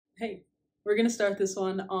Hey, we're gonna start this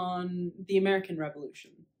one on the American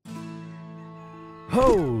Revolution.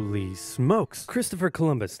 Holy smokes! Christopher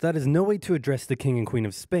Columbus, that is no way to address the King and Queen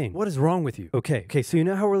of Spain. What is wrong with you? Okay, so you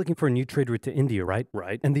know how we're looking for a new trade route to India, right?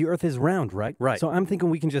 Right. And the Earth is round, right? Right. So I'm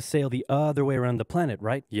thinking we can just sail the other way around the planet,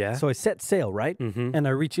 right? Yeah. So I set sail, right? And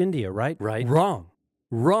I reach India, right? Right.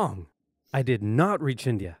 Wrong. I did not reach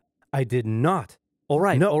India. I did not.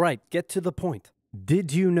 Alright, no. Alright, get to the point.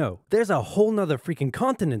 Did you know there's a whole nother freaking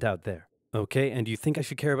continent out there? Okay, and do you think I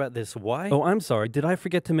should care about this? Why? Oh, I'm sorry. Did I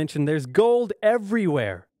forget to mention there's gold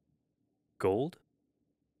everywhere? Gold?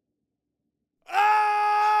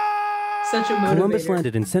 Such a motivator. Columbus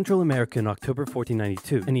landed in Central America in October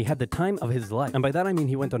 1492, and he had the time of his life. And by that I mean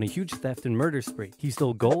he went on a huge theft and murder spree. He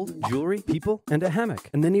stole gold, jewelry, people, and a hammock.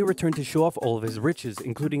 And then he returned to show off all of his riches,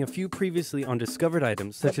 including a few previously undiscovered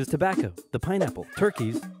items, such as tobacco, the pineapple,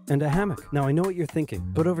 turkeys, and a hammock. Now I know what you're thinking,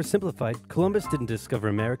 but oversimplified, Columbus didn't discover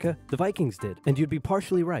America, the Vikings did. And you'd be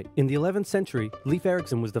partially right. In the 11th century, Leif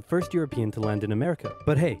Erikson was the first European to land in America.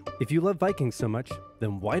 But hey, if you love Vikings so much,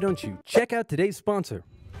 then why don't you check out today's sponsor?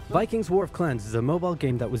 Vikings War of Clans is a mobile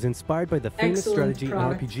game that was inspired by the famous strategy and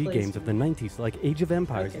RPG games of the 90s like Age of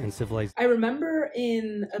Empires and Civilization. I remember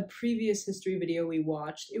in a previous history video we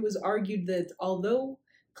watched, it was argued that although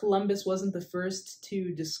Columbus wasn't the first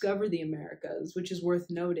to discover the Americas, which is worth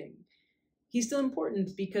noting, he's still important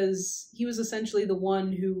because he was essentially the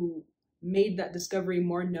one who made that discovery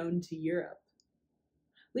more known to Europe.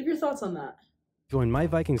 Leave your thoughts on that. Join my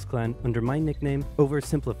Vikings clan under my nickname,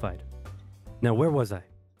 Oversimplified. Now where was I?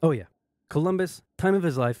 Oh yeah, Columbus, time of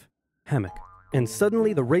his life, hammock. And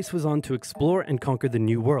suddenly the race was on to explore and conquer the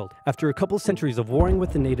new world. After a couple centuries of warring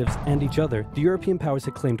with the natives and each other, the European powers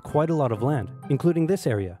had claimed quite a lot of land, including this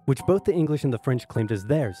area, which both the English and the French claimed as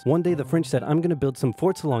theirs. One day the French said, I'm gonna build some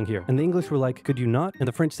forts along here. And the English were like, could you not? And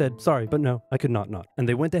the French said, sorry, but no, I could not. And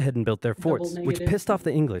they went ahead and built their forts, which pissed off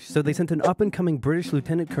the English. So they sent an up-and-coming British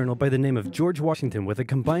lieutenant colonel by the name of George Washington with a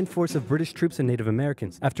combined force of British troops and Native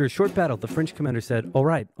Americans. After a short battle, the French commander said, all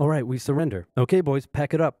right, we surrender. Okay, boys,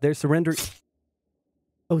 pack it up. They're surrendering.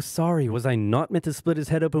 Oh, sorry, was I not meant to split his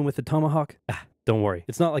head open with a tomahawk? Don't worry.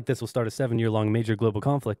 It's not like this will start a 7-year-long major global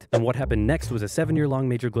conflict. And what happened next was a 7-year-long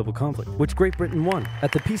major global conflict, which Great Britain won.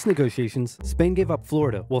 At the peace negotiations, Spain gave up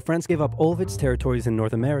Florida, while France gave up all of its territories in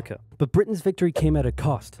North America. But Britain's victory came at a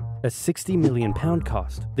cost, a £60 million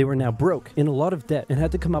cost. They were now broke, in a lot of debt, and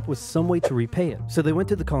had to come up with some way to repay it. So they went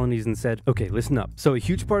to the colonies and said, okay, listen up. So a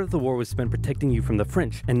huge part of the war was spent protecting you from the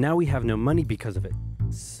French, and now we have no money because of it.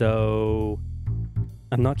 So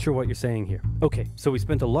I'm not sure what you're saying here. Okay, so we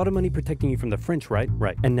spent a lot of money protecting you from the French, right?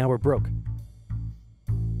 Right. And now we're broke.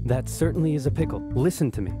 That certainly is a pickle.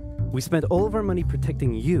 Listen to me. We spent all of our money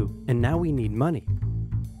protecting you, and now we need money.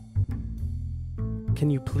 Can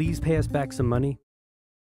you please pay us back some money?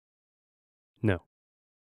 No.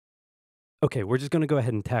 Okay, we're just gonna go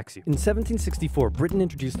ahead and tax you. In 1764, Britain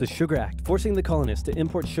introduced the Sugar Act, forcing the colonists to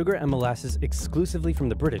import sugar and molasses exclusively from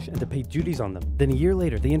the British and to pay duties on them. Then a year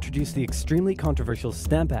later, they introduced the extremely controversial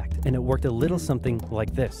Stamp Act, and it worked a little something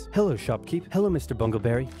like this. Hello, shopkeep. Hello, Mr.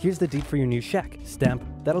 Bungleberry. Here's the deed for your new shack. Stamp.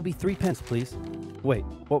 That'll be 3 pence, please. Wait,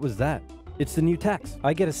 what was that? It's the new tax.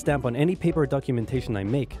 I get a stamp on any paper or documentation I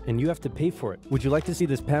make, and you have to pay for it. Would you like to see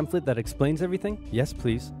this pamphlet that explains everything? Yes,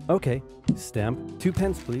 please. Okay. Stamp. 2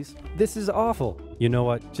 pence, please. This is awful. You know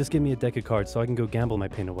what? Just give me a deck of cards so I can go gamble my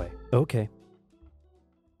pain away. Okay.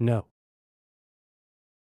 No.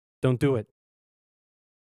 Don't do it.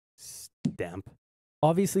 Stamp.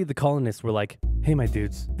 Obviously, the colonists were like, hey my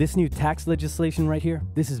dudes, this new tax legislation right here,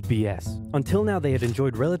 this is BS. Until now they had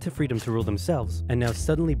enjoyed relative freedom to rule themselves, and now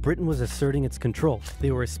suddenly Britain was asserting its control. They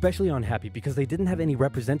were especially unhappy because they didn't have any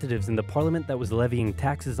representatives in the parliament that was levying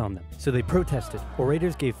taxes on them. So they protested.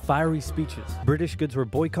 Orators gave fiery speeches. British goods were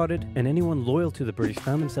boycotted, and anyone loyal to the British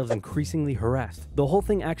found themselves increasingly harassed. The whole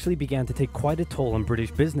thing actually began to take quite a toll on British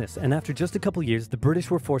business, and after just a couple years, the British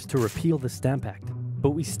were forced to repeal the Stamp Act.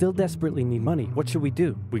 But we still desperately need money. What should we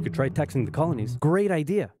do? We could try taxing the colonies. Great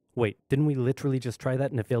idea. Wait, didn't we literally just try that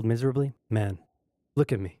and it failed miserably? Man,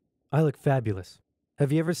 look at me. I look fabulous.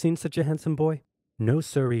 Have you ever seen such a handsome boy? No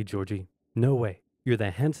siree, Georgie. No way. You're the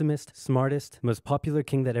handsomest, smartest, most popular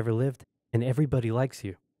king that ever lived, and everybody likes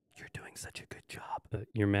you. You're doing such a good job.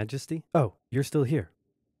 Your Majesty? Oh, you're still here.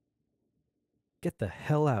 Get the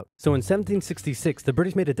hell out. So in 1766, the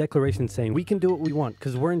British made a declaration saying, we can do what we want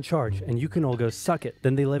because we're in charge and you can all go suck it.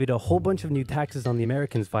 Then they levied a whole bunch of new taxes on the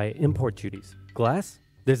Americans via import duties. Glass?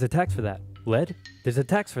 There's a tax for that. Lead? There's a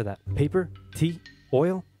tax for that. Paper? Tea?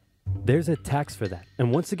 Oil? There's a tax for that.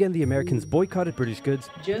 And once again, the Americans boycotted British goods.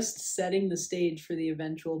 Just setting the stage for the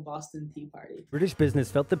eventual Boston Tea Party. British business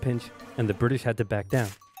felt the pinch and the British had to back down.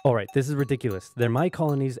 Alright, this is ridiculous. They're my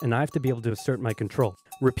colonies and I have to be able to assert my control.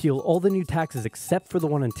 Repeal all the new taxes except for the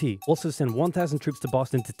one on tea. Also send 1,000 troops to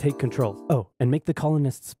Boston to take control. Oh, and make the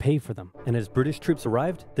colonists pay for them. And as British troops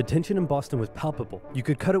arrived, the tension in Boston was palpable. You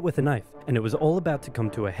could cut it with a knife, and it was all about to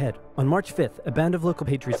come to a head. On March 5th, a band of local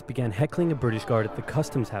patriots began heckling a British guard at the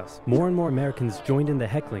customs house. More and more Americans joined in the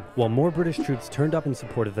heckling, while more British troops turned up in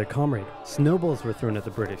support of their comrade. Snowballs were thrown at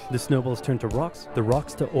the British. The snowballs turned to rocks, the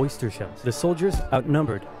rocks to oyster shells. The soldiers,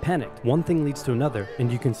 outnumbered, panicked. One thing leads to another,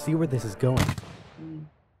 and you can see where this is going.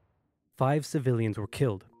 5 civilians were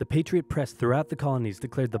killed. The Patriot press throughout the colonies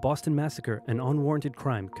declared the Boston Massacre an unwarranted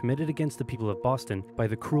crime committed against the people of Boston by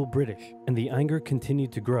the cruel British, and the anger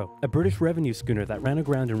continued to grow. A British revenue schooner that ran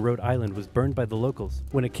aground in Rhode Island was burned by the locals.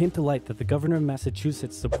 When it came to light that the governor of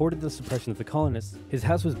Massachusetts supported the suppression of the colonists, his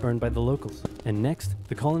house was burned by the locals. And next,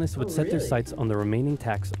 the colonists would set their sights on the remaining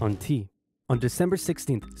tax on tea. On December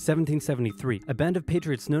 16, 1773, a band of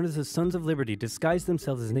patriots known as the Sons of Liberty disguised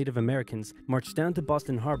themselves as Native Americans, marched down to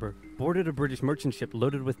Boston Harbor, boarded a British merchant ship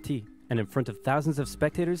loaded with tea, and in front of thousands of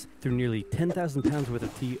spectators, threw nearly 10,000 pounds worth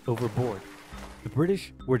of tea overboard. The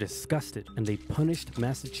British were disgusted, and they punished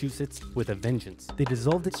Massachusetts with a vengeance. They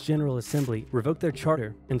dissolved its General Assembly, revoked their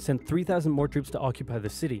charter, and sent 3,000 more troops to occupy the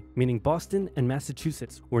city, meaning Boston and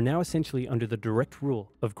Massachusetts were now essentially under the direct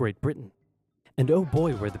rule of Great Britain. And oh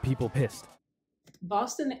boy, were the people pissed.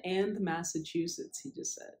 Boston and Massachusetts, he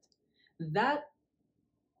just said. That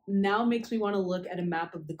now makes me want to look at a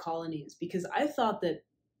map of the colonies, because I thought that...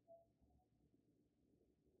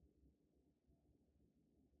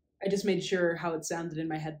 I just made sure how it sounded in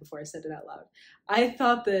my head before I said it out loud. I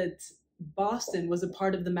thought that Boston was a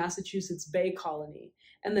part of the Massachusetts Bay Colony,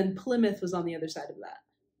 and then Plymouth was on the other side of that.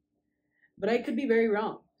 But I could be very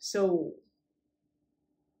wrong, so...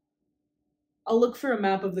 I'll look for a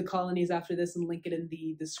map of the colonies after this and link it in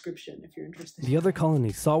the description if you're interested. The other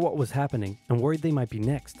colonies saw what was happening and worried they might be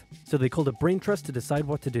next, so they called a brain trust to decide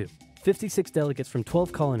what to do. 56 delegates from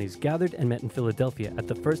 12 colonies gathered and met in Philadelphia at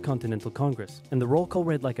the First Continental Congress, and the roll call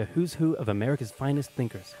read like a who's who of America's finest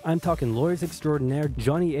thinkers. I'm talking lawyers extraordinaire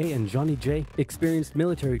Johnny A. and Johnny J, experienced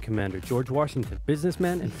military commander George Washington,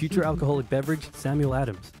 businessman and future alcoholic beverage Samuel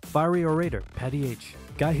Adams, fiery orator Patty H.,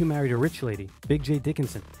 guy who married a rich lady, Big J.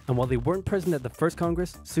 Dickinson. And while they weren't present at the first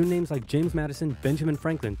Congress, soon names like James Madison, Benjamin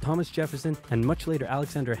Franklin, Thomas Jefferson, and much later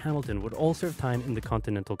Alexander Hamilton would all serve time in the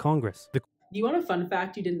Continental Congress. Do you want a fun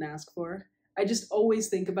fact you didn't ask for? I just always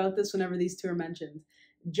think about this whenever these two are mentioned.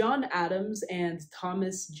 John Adams and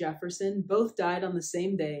Thomas Jefferson both died on the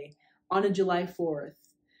same day, on a July 4th,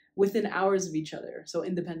 within hours of each other, so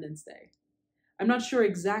Independence Day. I'm not sure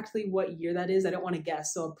exactly what year that is. I don't want to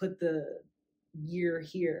guess, so I'll put the year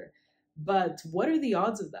here. But what are the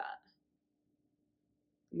odds of that?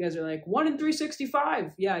 You guys are like, 1 in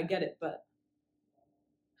 365. Yeah, I get it, but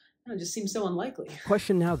it just seems so unlikely. The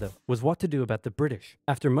question now, though, was what to do about the British.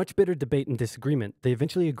 After much bitter debate and disagreement, they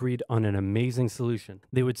eventually agreed on an amazing solution.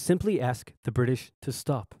 They would simply ask the British to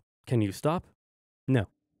stop. Can you stop? No.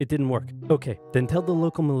 It didn't work. Okay, then tell the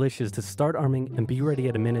local militias to start arming and be ready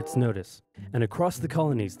at a minute's notice. And across the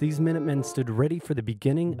colonies, these Minutemen stood ready for the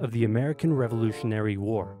beginning of the American Revolutionary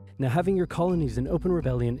War. Now, having your colonies in open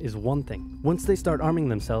rebellion is one thing. Once they start arming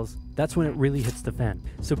themselves, that's when it really hits the fan.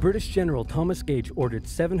 So British General Thomas Gage ordered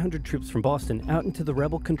 700 troops from Boston out into the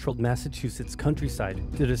rebel-controlled Massachusetts countryside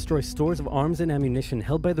to destroy stores of arms and ammunition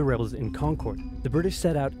held by the rebels in Concord. The British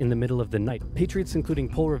set out in the middle of the night. Patriots including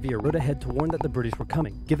Paul Revere rode ahead to warn that the British were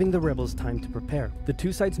coming, giving the rebels time to prepare. The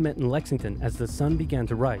two sides met in Lexington as the sun began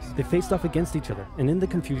to rise. They faced off against each other, and in the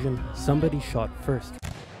confusion, somebody shot first.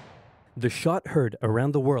 The shot heard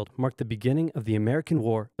around the world marked the beginning of the American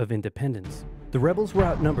War of Independence. The rebels were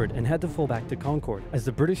outnumbered and had to fall back to Concord as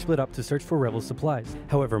the British split up to search for rebel supplies.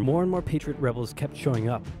 However, more and more Patriot rebels kept showing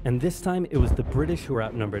up, and this time it was the British who were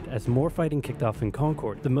outnumbered as more fighting kicked off in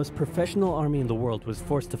Concord. The most professional army in the world was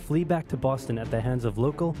forced to flee back to Boston at the hands of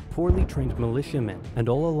local, poorly trained militiamen. And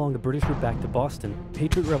all along the British route back to Boston,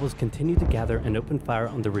 Patriot rebels continued to gather and open fire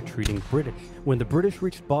on the retreating British. When the British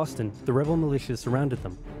reached Boston, the rebel militias surrounded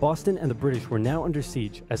them. Boston and the British were now under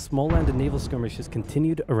siege as small land and naval skirmishes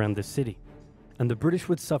continued around the city. And the British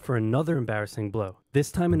would suffer another embarrassing blow,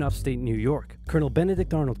 this time in upstate New York. Colonel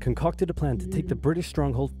Benedict Arnold concocted a plan to take the British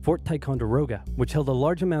stronghold Fort Ticonderoga, which held a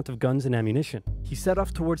large amount of guns and ammunition. He set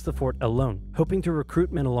off towards the fort alone, hoping to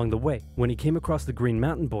recruit men along the way, when he came across the Green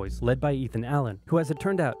Mountain Boys, led by Ethan Allen, who, as it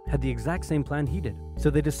turned out, had the exact same plan he did. So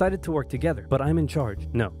they decided to work together. But I'm in charge.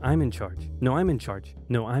 No, I'm in charge. No, I'm in charge.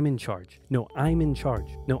 No, I'm in charge. No, I'm in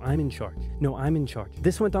charge. No, I'm in charge. No, I'm in charge.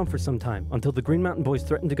 This went on for some time, until the Green Mountain Boys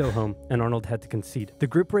threatened to go home, and Arnold had to concede. The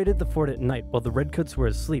group raided the fort at night while the Redcoats were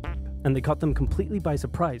asleep, and they caught them completely by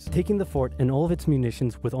surprise, taking the fort and all of its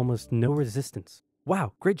munitions with almost no resistance.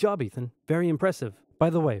 Wow, great job, Ethan. Very impressive. By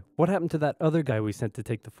the way, what happened to that other guy we sent to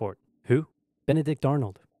take the fort? Who? Benedict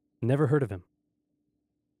Arnold. Never heard of him.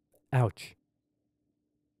 Ouch.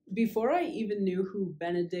 Before I even knew who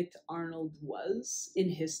Benedict Arnold was in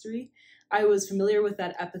history, I was familiar with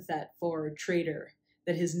that epithet for traitor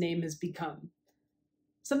that his name has become.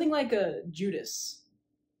 Something like a Judas.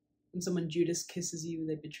 When someone Judas kisses you,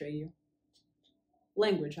 they betray you.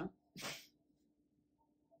 Language, huh?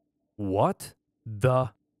 What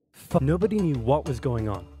the fuck? Nobody knew what was going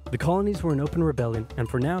on. The colonies were in open rebellion, and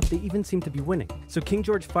for now, they even seemed to be winning. So King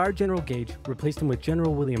George fired General Gage, replaced him with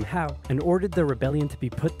General William Howe, and ordered the rebellion to be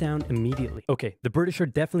put down immediately. Okay, the British are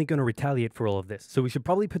definitely going to retaliate for all of this, so we should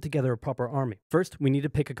probably put together a proper army. First, we need to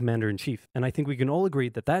pick a commander-in-chief, and I think we can all agree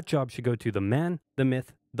that that job should go to the man, the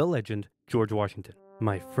myth, the legend, George Washington.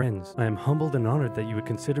 My friends, I am humbled and honored that you would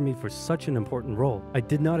consider me for such an important role. I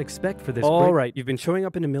did not expect for this. All right, you've been showing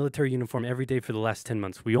up in a military uniform every day for the last 10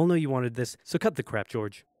 months. We all know you wanted this, so cut the crap,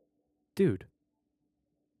 George. Dude.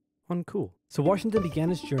 Uncool. So Washington began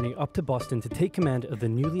his journey up to Boston to take command of the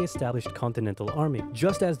newly established Continental Army,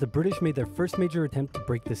 just as the British made their first major attempt to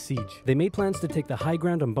break the siege. They made plans to take the high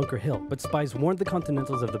ground on Bunker Hill, but spies warned the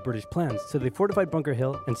Continentals of the British plans, so they fortified Bunker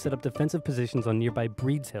Hill and set up defensive positions on nearby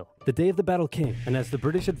Breed's Hill. The day of the battle came, and as the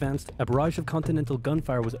British advanced, a barrage of Continental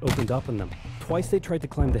gunfire was opened up on them. Twice they tried to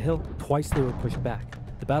climb the hill, twice they were pushed back.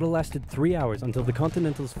 The battle lasted 3 hours until the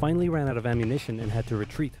Continentals finally ran out of ammunition and had to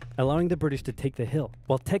retreat, allowing the British to take the hill.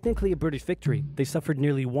 While technically a British victory, they suffered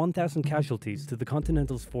nearly 1,000 casualties to the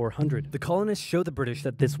Continentals' 400. The colonists showed the British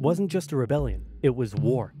that this wasn't just a rebellion, it was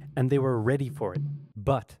war, and they were ready for it.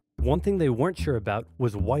 But one thing they weren't sure about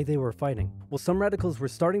was why they were fighting. While some radicals were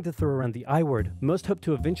starting to throw around the I word, most hoped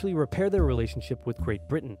to eventually repair their relationship with Great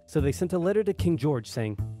Britain. So they sent a letter to King George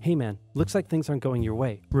saying, "Hey man, looks like things aren't going your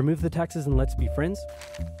way. Remove the taxes and let's be friends?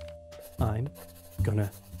 I'm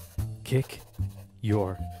gonna kick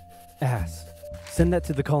your ass." Send that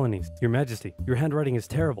to the colonies. Your Majesty, your handwriting is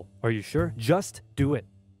terrible. Are you sure? Just do it.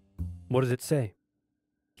 What does it say?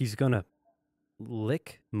 He's gonna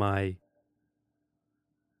lick my...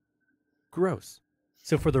 Gross.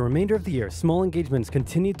 So for the remainder of the year, small engagements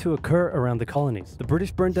continued to occur around the colonies. The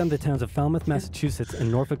British burned down the towns of Falmouth, Massachusetts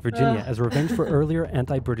and Norfolk, Virginia as revenge for earlier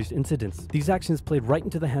anti-British incidents. These actions played right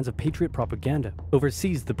into the hands of patriot propaganda.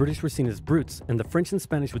 Overseas, the British were seen as brutes, and the French and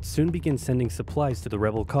Spanish would soon begin sending supplies to the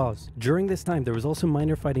rebel cause. During this time, there was also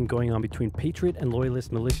minor fighting going on between patriot and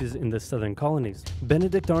loyalist militias in the southern colonies.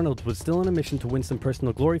 Benedict Arnold was still on a mission to win some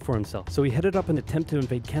personal glory for himself, so he headed up an attempt to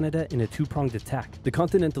invade Canada in a two-pronged attack. The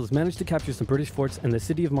Continentals managed to capture some British forts and the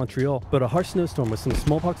city of Montreal, but a harsh snowstorm with some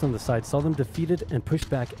smallpox on the side saw them defeated and pushed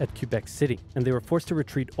back at Quebec City, and they were forced to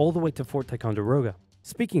retreat all the way to Fort Ticonderoga.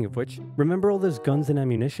 Speaking of which, remember all those guns and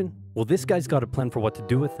ammunition? Well, this guy's got a plan for what to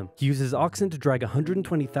do with them. He uses oxen to drag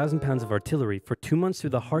 120,000 pounds of artillery for 2 months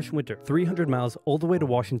through the harsh winter, 300 miles all the way to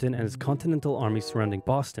Washington and his Continental Army surrounding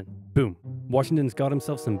Boston. Boom. Washington's got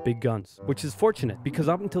himself some big guns, which is fortunate because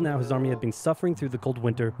up until now his army had been suffering through the cold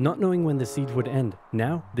winter, not knowing when the siege would end.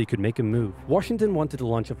 Now, they could make a move. Washington wanted to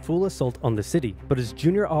launch a full assault on the city, but his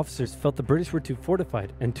junior officers felt the British were too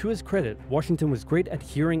fortified, and to his credit, Washington was great at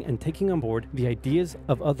hearing and taking on board the ideas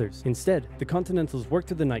of others. Instead, the Continentals worked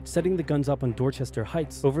through the night setting the guns up on Dorchester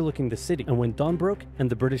Heights, overlooking the city, and when dawn broke and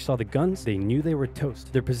the British saw the guns, they knew they were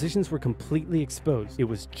toast. Their positions were completely exposed. It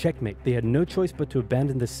was checkmate. They had no choice but to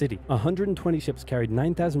abandon the city. 120 ships carried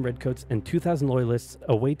 9,000 redcoats and 2,000 loyalists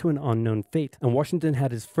away to an unknown fate, and Washington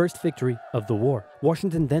had his first victory of the war.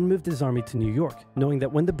 Washington then moved his army to New York, knowing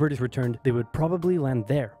that when the British returned, they would probably land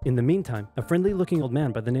there. In the meantime, a friendly-looking old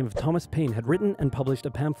man by the name of Thomas Paine had written and published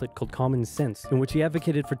a pamphlet called Common Sense, in which he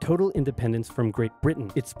advocated for total independence from Great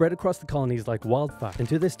Britain. It spread across the colonies like wildfire, and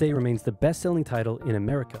to this day remains the best-selling title in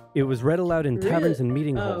America. It was read aloud in taverns and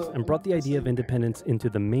meeting halls, and brought the idea of independence into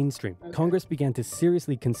the mainstream. Congress began to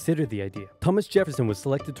seriously consider the idea. Thomas Jefferson was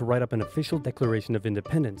selected to write up an official Declaration of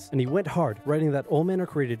Independence, and he went hard, writing that all men are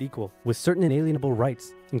created equal, with certain inalienable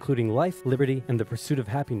rights, including life, liberty, and the pursuit of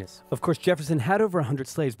happiness. Of course, Jefferson had over 100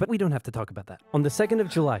 slaves, but we don't have to talk about that. On the 2nd of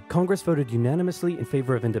July, Congress voted unanimously in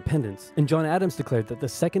favor of independence, and John Adams declared that the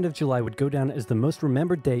 2nd of July would go down as the most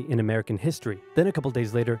remembered day in American history. Then a couple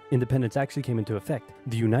days later, independence actually came into effect.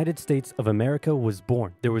 The United States of America was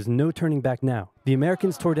born. There was no turning back now. The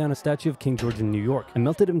Americans tore down a statue of King George in New York and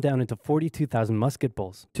melted him down into 42,000 musket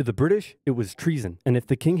balls. To the British, it was treason, and if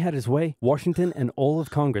the king had his way, Washington and all of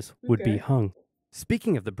Congress would be hung.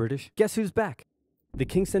 Speaking of the British, guess who's back? The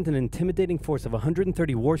king sent an intimidating force of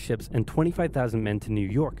 130 warships and 25,000 men to New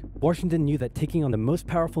York. Washington knew that taking on the most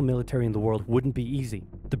powerful military in the world wouldn't be easy.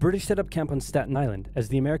 The British set up camp on Staten Island as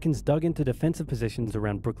the Americans dug into defensive positions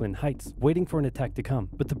around Brooklyn Heights, waiting for an attack to come.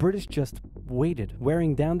 But the British just waited,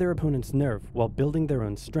 wearing down their opponent's nerve while building their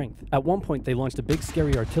own strength. At one point, they launched a big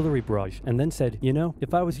scary artillery barrage and then said, you know,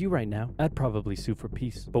 if I was you right now, I'd probably sue for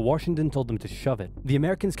peace. But Washington told them to shove it. The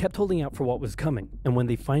Americans kept holding out for what was coming, and when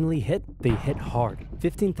they finally hit, they hit hard.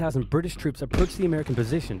 15,000 British troops approached the American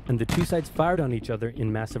position, and the two sides fired on each other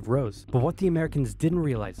in massive rows. But what the Americans didn't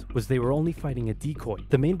realize was they were only fighting a decoy.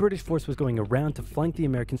 The main British force was going around to flank the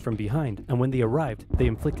Americans from behind, and when they arrived, they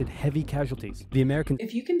inflicted heavy casualties. The Americans—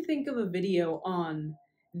 If you can think of a video on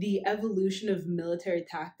the evolution of military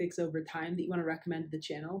tactics over time that you want to recommend to the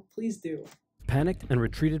channel, please do. Panicked and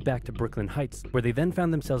retreated back to Brooklyn Heights, where they then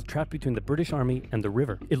found themselves trapped between the British army and the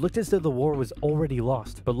river. It looked as though the war was already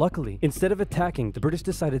lost, but luckily, instead of attacking, the British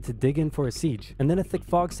decided to dig in for a siege, and then a thick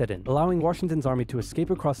fog set in, allowing Washington's army to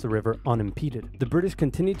escape across the river unimpeded. The British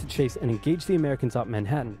continued to chase and engage the Americans at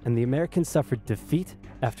Manhattan, and the Americans suffered defeat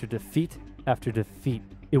after defeat after defeat.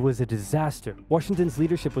 It was a disaster. Washington's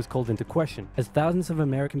leadership was called into question, as thousands of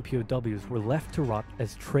American POWs were left to rot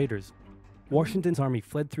as traitors. Washington's army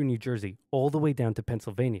fled through New Jersey all the way down to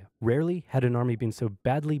Pennsylvania. Rarely had an army been so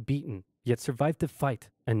badly beaten, yet survived to fight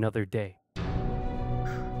another day.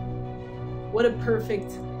 What a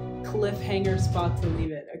perfect cliffhanger spot to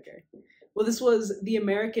leave it. Okay. Well, this was the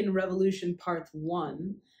American Revolution Part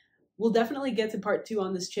 1. We'll definitely get to Part 2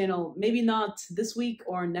 on this channel. Maybe not this week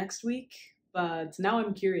or next week, but now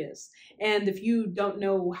I'm curious. And if you don't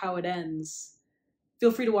know how it ends,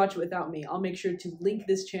 feel free to watch it without me. I'll make sure to link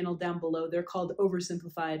this channel down below. They're called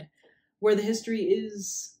Oversimplified, where the history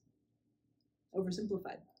is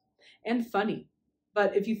oversimplified and funny.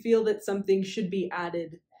 But if you feel that something should be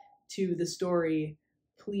added to the story,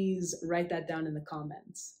 please write that down in the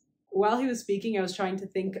comments. While he was speaking, I was trying to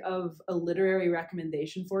think of a literary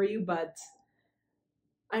recommendation for you, but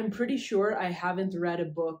I'm pretty sure I haven't read a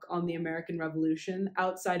book on the American Revolution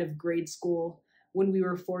outside of grade school, when we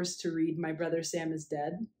were forced to read My Brother Sam is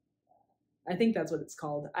Dead. I think that's what it's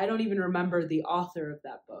called. I don't even remember the author of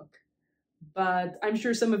that book. But I'm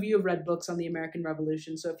sure some of you have read books on the American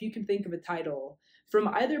Revolution, so if you can think of a title from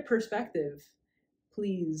either perspective,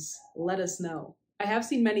 please let us know. I have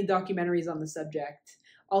seen many documentaries on the subject.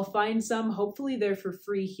 I'll find some, hopefully they're for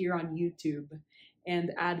free here on YouTube,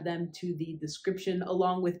 and add them to the description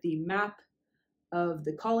along with the map of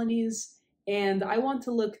the colonies. And I want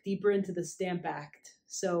to look deeper into the Stamp Act,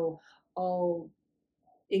 so I'll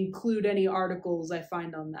include any articles I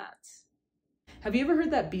find on that. Have you ever heard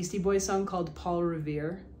that Beastie Boys song called Paul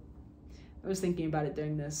Revere? I was thinking about it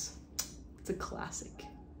during this. It's a classic.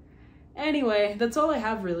 Anyway, that's all I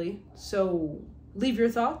have really, so leave your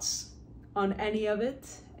thoughts on any of it,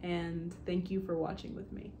 and thank you for watching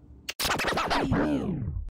with me.